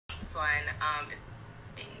this one,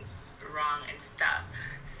 things wrong and stuff.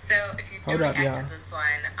 So if you do react to this one,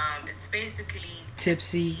 it's basically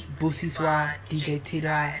Tipcee, Busiswa, DJ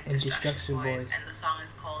Tira, and Distruction Boyz. And the song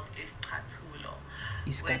is called iScathulo.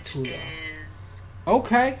 iScathulo.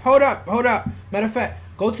 Okay, hold up. Matter of fact,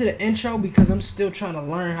 go to the intro because I'm still trying to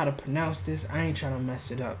learn how to pronounce this. I ain't trying to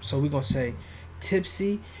mess it up. So we're going to say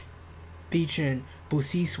Tipcee featuring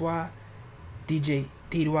Busiswa, DJ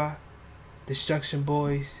Tira, Distruction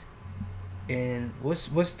Boyz, and what's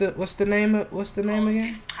the name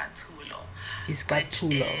again?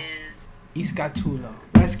 iScathulo. iScathulo.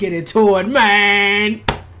 Let's get into it, man.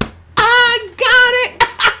 I got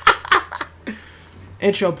it.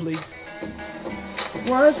 Intro, please.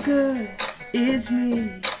 What's good? It's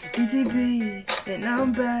me, DTB, and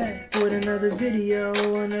I'm back with another video.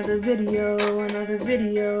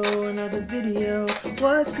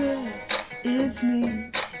 What's good? It's me,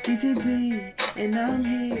 DTB, and I'm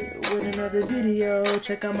here with another video.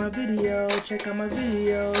 Check out my video. Check out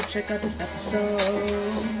this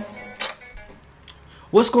episode.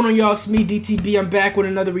 What's going on, y'all? It's me, DTB. I'm back with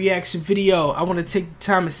another reaction video. I want to take the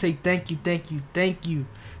time to say thank you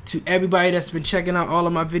to everybody that's been checking out all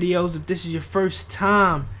of my videos. If this is your first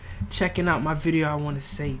time checking out my video, I want to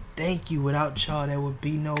say thank you. Without y'all, there would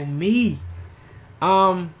be no me.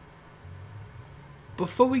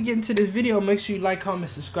 Before we get into this video, make sure you like, comment,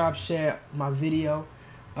 subscribe, share my video.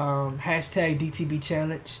 Hashtag DTB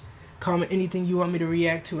challenge. Comment anything you want me to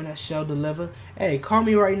react to and I shall deliver. Hey, call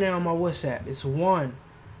me right now on my WhatsApp. It's 1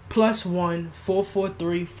 +1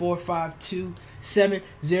 443 452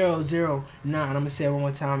 7009. I'm gonna say it one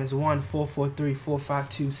more time. It's 1 443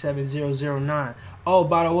 452 7009. Oh,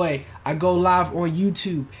 by the way, I go live on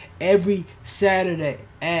YouTube every Saturday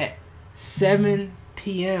at 7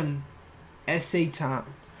 p.m. SA time.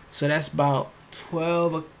 So that's about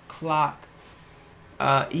 12 o'clock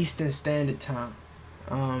Eastern Standard Time.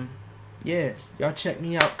 Yeah, y'all check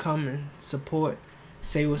me out, come and support,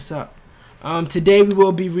 say what's up. Today we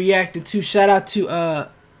will be reacting to, shout out to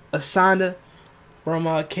Asanda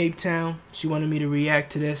from Cape Town. She wanted me to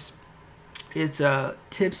react to this. It's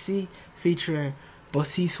Tipcee featuring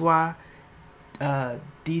Busiswa,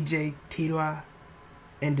 DJ Tira,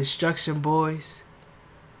 and Distruction Boyz.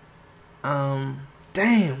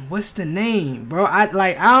 Damn, what's the name, bro? I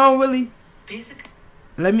don't really. Basically.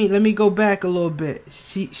 Let me go back a little bit.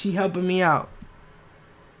 She helping me out.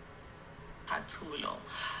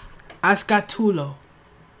 iScathulo.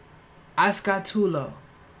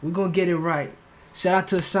 We're gonna get it right. Shout out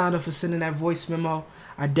to Asanda for sending that voice memo.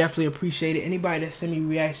 I definitely appreciate it. Anybody that send me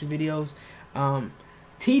reaction videos,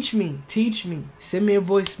 teach me. Send me a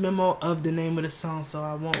voice memo of the name of the song so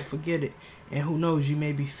I won't forget it. And who knows, you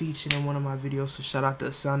may be featured in one of my videos. So shout out to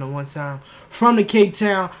Asanda one time from the Cape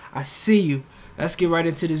Town. I see you. Let's get right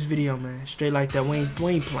into this video, man. Straight like that. We ain't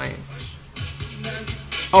playing.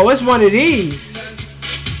 Oh, it's one of these.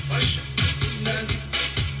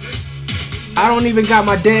 I don't even got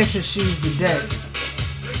my dancing shoes today.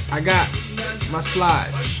 I got my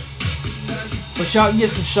slides. But y'all get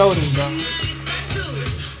some shoulders, though.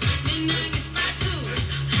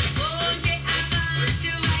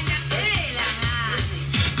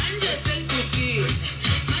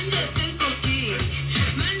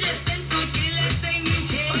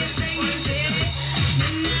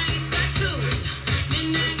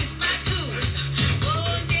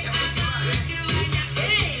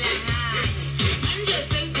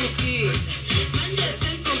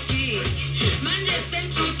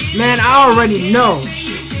 Man, I already know.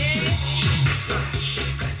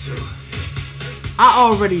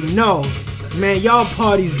 Man, y'all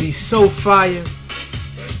parties be so fire.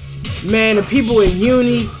 Man, the people in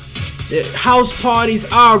uni, the house parties,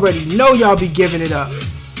 I already know y'all be giving it up.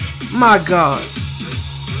 My God.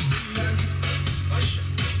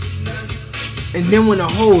 And then when the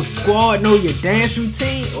whole squad know your dance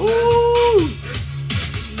routine, ooh.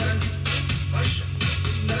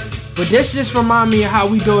 But this just remind me of how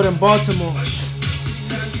we do it in Baltimore.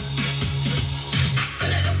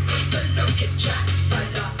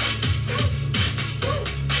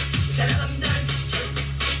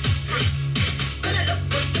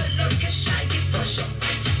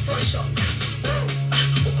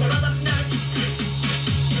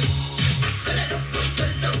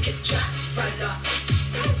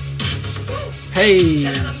 Hey.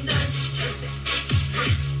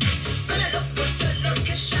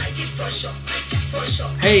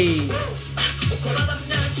 Hey.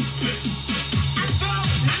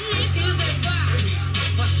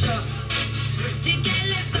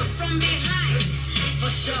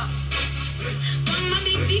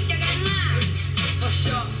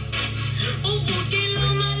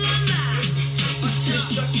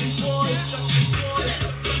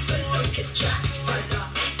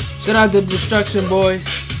 Shout out to Destruction Boyz,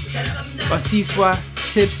 Busiswa,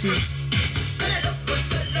 Tipcee,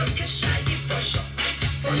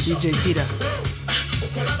 and DJ Tira.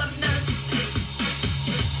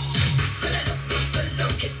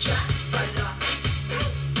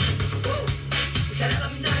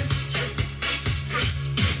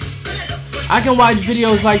 I can watch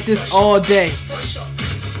videos like this all day.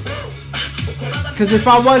 Cause if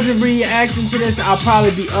I wasn't reacting to this, I'll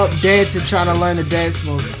probably be up dancing, trying to learn the dance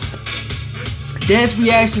moves. Dance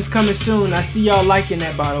reactions coming soon. I see y'all liking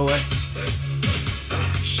that, by the way.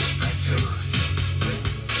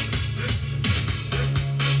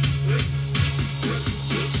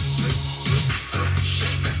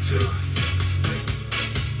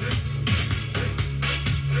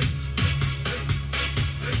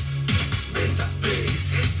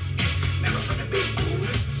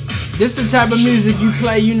 This the type of music you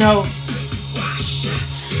play, you know.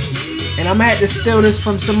 And I'm gonna have to steal this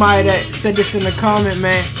from somebody that said this in the comment,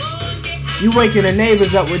 man. You waking the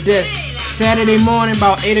neighbors up with this. Saturday morning,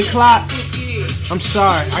 about 8 o'clock. I'm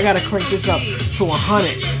sorry, I gotta crank this up to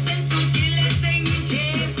 100.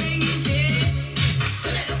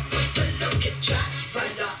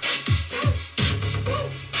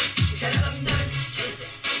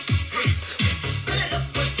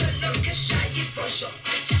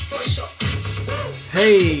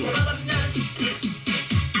 Hey.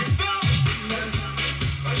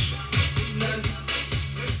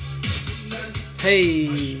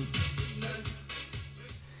 Hey.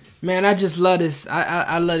 Man, I just love this.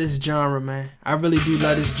 I love this genre, man. I really do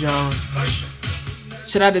love this genre.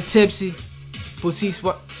 Shout out to Tipcee,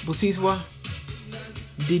 Busiswa,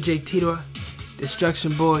 DJ Tira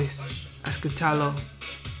Distruction Boyz, iScathulo.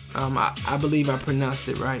 I believe I pronounced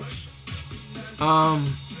it right.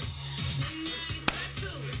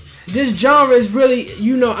 This genre is really,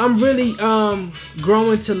 you know, I'm really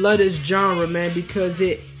growing to love this genre, man, because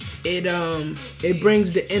it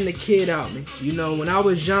brings the inner kid out me. You know, when I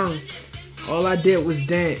was young, all I did was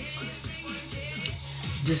dance.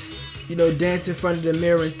 Just, you know, dance in front of the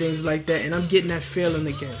mirror and things like that, and I'm getting that feeling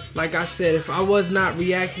again. Like I said, if I was not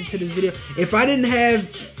reacting to this video, if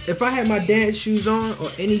I had my dance shoes on or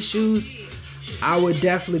any shoes, I would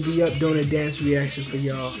definitely be up doing a dance reaction for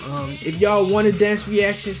y'all. If y'all want a dance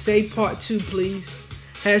reaction, say part 2, please.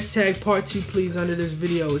 Hashtag part 2, please, under this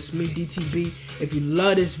video. It's me, DTB. If you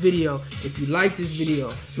love this video, if you like this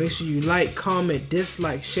video, make sure you like, comment,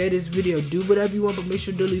 dislike, share this video. Do whatever you want, but make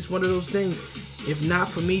sure to do at least one of those things. If not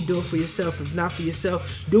for me, do it for yourself. If not for yourself,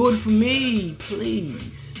 do it for me,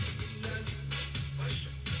 please.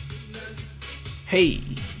 Hey.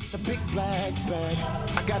 A big black bag.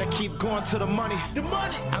 I gotta keep going to the money.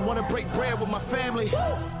 I wanna break bread with my family.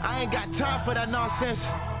 I ain't got time for that nonsense.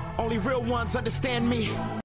 Only real ones understand me.